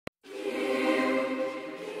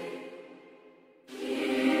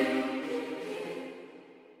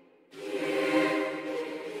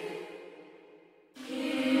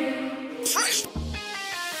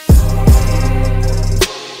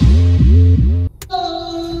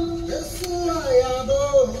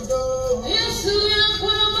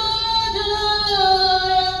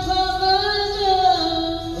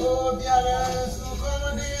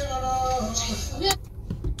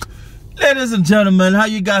Ladies and gentlemen, how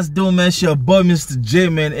you guys doing, man? It's your boy,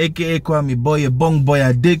 MisterJaay, man, aka Kwame, boy, Egbong, boy,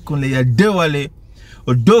 Adekunle, Adewale,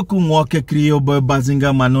 Odugwu, Nwoke, Krio, boy,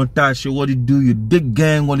 Bazinga, Manor, what you do, you dig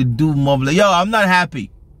gang, what you do, mobile. Yo, I'm not happy.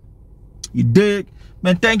 You dig?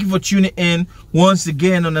 Man, thank you for tuning in once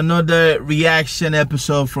again on another reaction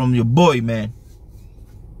episode from your boy, man.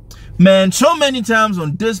 Man, so many times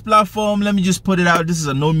on this platform, let me just put it out, this is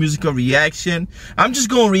a no musical reaction. I'm just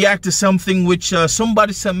going to react to something which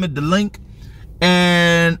somebody sent me the link.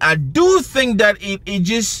 And I do think that it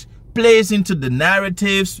just plays into the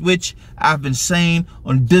narratives which I've been saying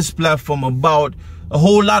on this platform about a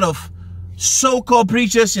whole lot of so-called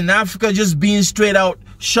preachers in Africa just being straight out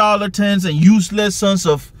charlatans and useless sons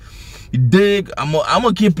of, you dig? I'm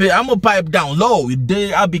gonna keep it, I'm gonna pipe down low, you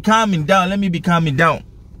dig? I'll be calming down, let me be calming down.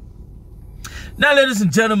 Now, ladies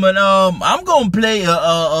and gentlemen, I'm gonna play.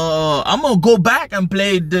 I'm gonna go back and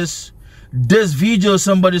play this video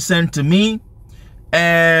somebody sent to me,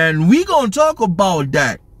 and we gonna talk about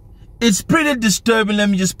that. It's pretty disturbing. Let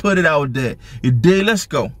me just put it out there. Let's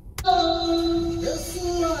go.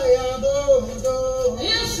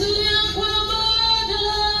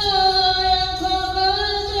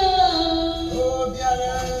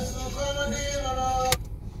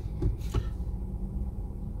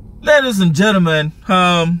 Ladies and gentlemen,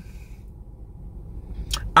 I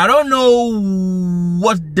don't know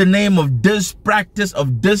what the name of this practice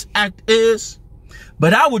of this act is,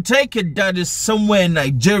 but I would take it that is somewhere in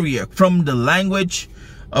Nigeria from the language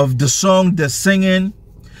of the song they're singing.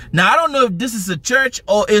 Now, I don't know if this is a church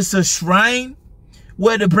or it's a shrine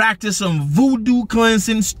where they practice some voodoo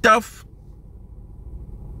cleansing stuff.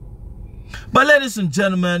 But ladies and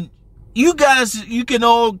gentlemen, you guys, you can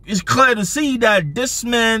all, it's clear to see that this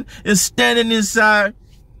man is standing inside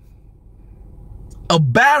a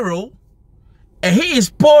barrel and he is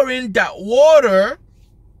pouring that water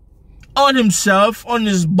on himself, on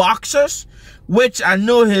his boxers, which I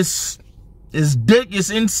know his dick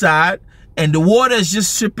is inside and the water is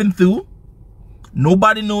just sipping through.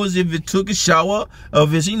 Nobody knows if it took a shower,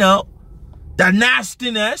 of his, you know, that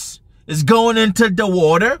nastiness is going into the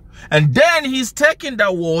water, and then he's taking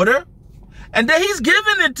that water and then he's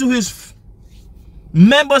giving it to his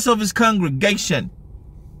members of his congregation.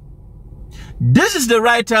 This is the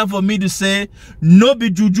right time for me to say, no be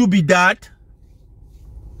juju be that.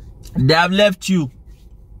 They have left you.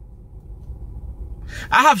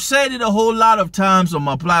 I have said it a whole lot of times on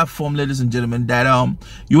my platform, ladies and gentlemen, that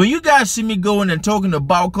when you guys see me going and talking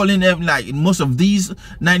about calling them, like most of these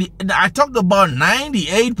I talked about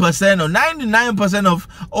 98% or 99% of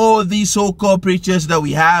all these so-called preachers that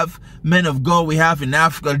we have, men of God we have in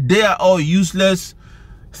Africa, they are all useless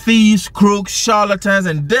thieves, crooks, charlatans,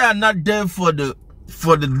 and they are not there for the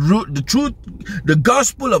truth, the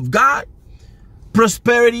gospel of God,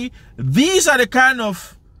 prosperity. These are the kind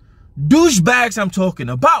of douchebags I'm talking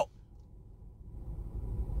about.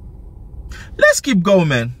 Let's keep going,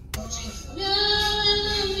 man.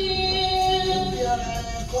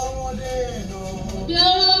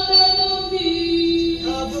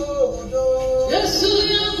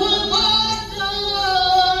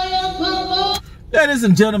 Ladies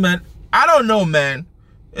and gentlemen, I don't know, man.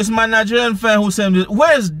 It's my Nigerian fan who sent me.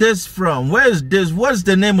 Where's this from? Where's this? What's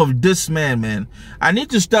the name of this man? I need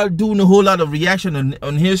to start doing a whole lot of reaction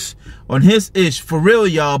on his ish for real,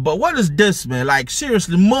 y'all. But what is this, man? Like,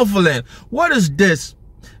 seriously, muffling. What is this?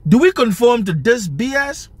 Do we conform to this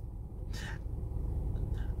BS?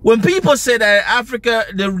 When people say that Africa,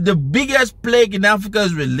 the biggest plague in Africa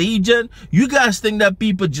is religion, you guys think that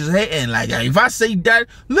people just hating. Like, if I say that,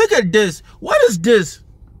 look at this. What is this?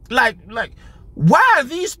 Like, why are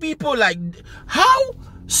these people, like, how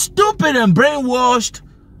stupid and brainwashed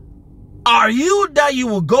are you that you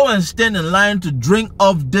will go and stand in line to drink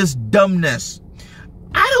of this dumbness?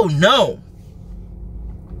 I don't know.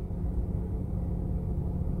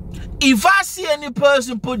 If I see any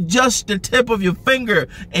person put just the tip of your finger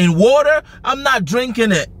in water, I'm not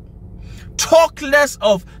drinking it. Talk less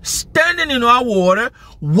of standing in our water,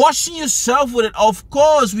 washing yourself with it. Of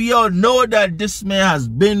course, we all know that this man has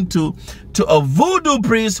been to a voodoo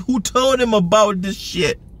priest who told him about this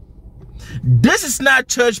shit. This is not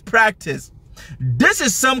church practice. This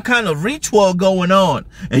is some kind of ritual going on.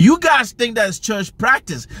 And you guys think that's church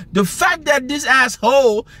practice. The fact that this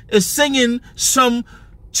asshole is singing some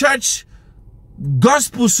church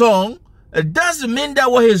gospel song, it doesn't mean that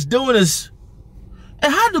what he's doing is.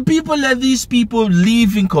 And how do people let these people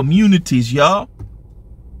live in communities, y'all?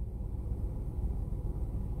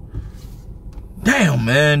 Damn,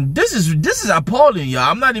 man, this is appalling, y'all.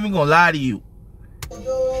 I'm not even gonna lie to you.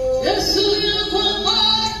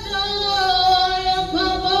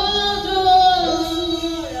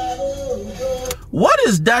 What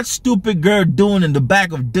is that stupid girl doing in the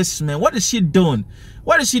back of this, man? What is she doing?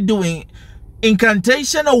 What is she doing?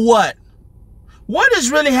 Incantation or what? What has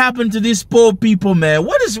really happened to these poor people, man? When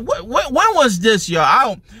was this,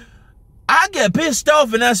 y'all? I get pissed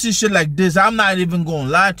off and I see shit like this. I'm not even gonna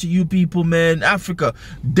lie to you people, man. Africa,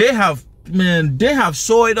 they have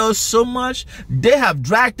soiled us so much. They have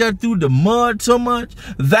dragged us through the mud so much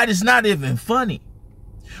that it's not even funny.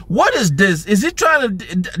 What is this? Is it trying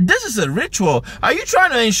to, this is a ritual. Are you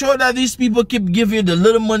trying to ensure that these people keep giving you the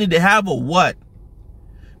little money they have or what?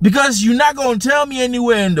 Because you're not going to tell me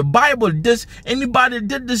anywhere in the Bible anybody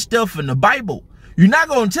did this stuff in the Bible. You're not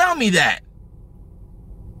going to tell me that.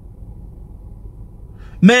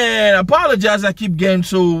 Man, I apologize. I keep getting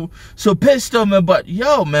so pissed off, man. But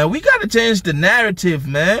yo, man, we got to change the narrative,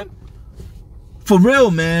 man. For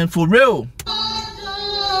real, man. For real.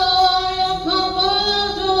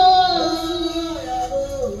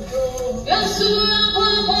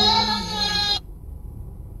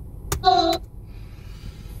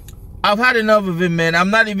 I've had enough of it, man. I'm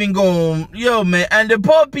not even going, yo, man. And the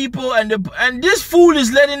poor people and this fool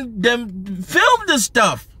is letting them film this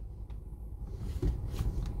stuff.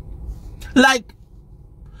 Like,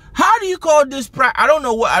 how do you call this I don't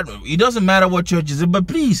know what, it doesn't matter what church is it, but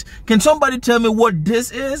please, can somebody tell me what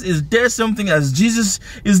this is? Is there something as Jesus?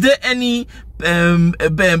 Is there any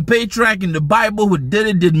patriarch in the Bible who did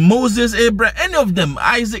it? Did Moses, Abraham, any of them,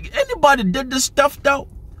 Isaac, anybody did this stuff though?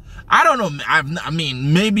 I don't know. I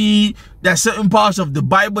mean, maybe there's certain parts of the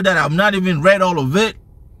Bible that I've not even read all of it.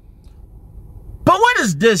 But what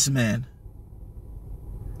is this, man?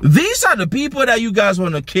 These are the people that you guys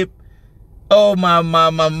want to keep. Oh, my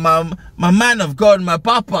man of God, my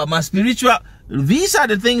papa, my spiritual. These are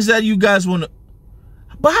the things that you guys want to.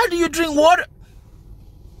 But how do you drink water?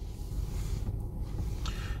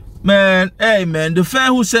 Man, hey, man, the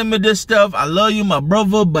fan who sent me this stuff, I love you, my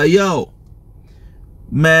brother, but yo,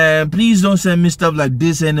 man, please don't send me stuff like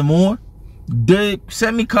this anymore.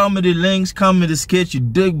 Send me comedy links, comedy sketch, you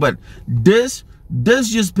dig, but this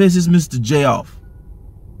just pisses MisterJaay off.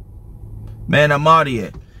 Man, I'm out of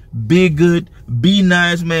here. Be good, be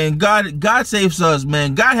nice, man. God saves us,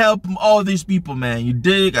 man. God help all these people, man. You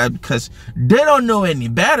dig? Because they don't know any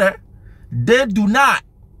better. They do not.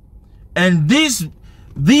 And these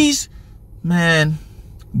man,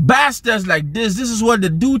 bastards like this is what they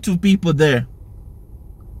do to people there.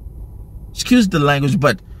 Excuse the language,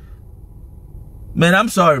 but man, I'm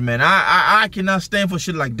sorry, man. I cannot stand for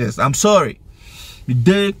shit like this. I'm sorry. You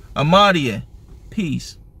dig? I'm out of here.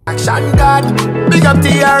 Peace. Action God, big up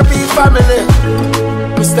TRB family.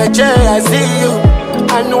 MisterJaay, I see you.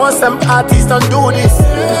 I know some artists don't do this.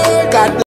 God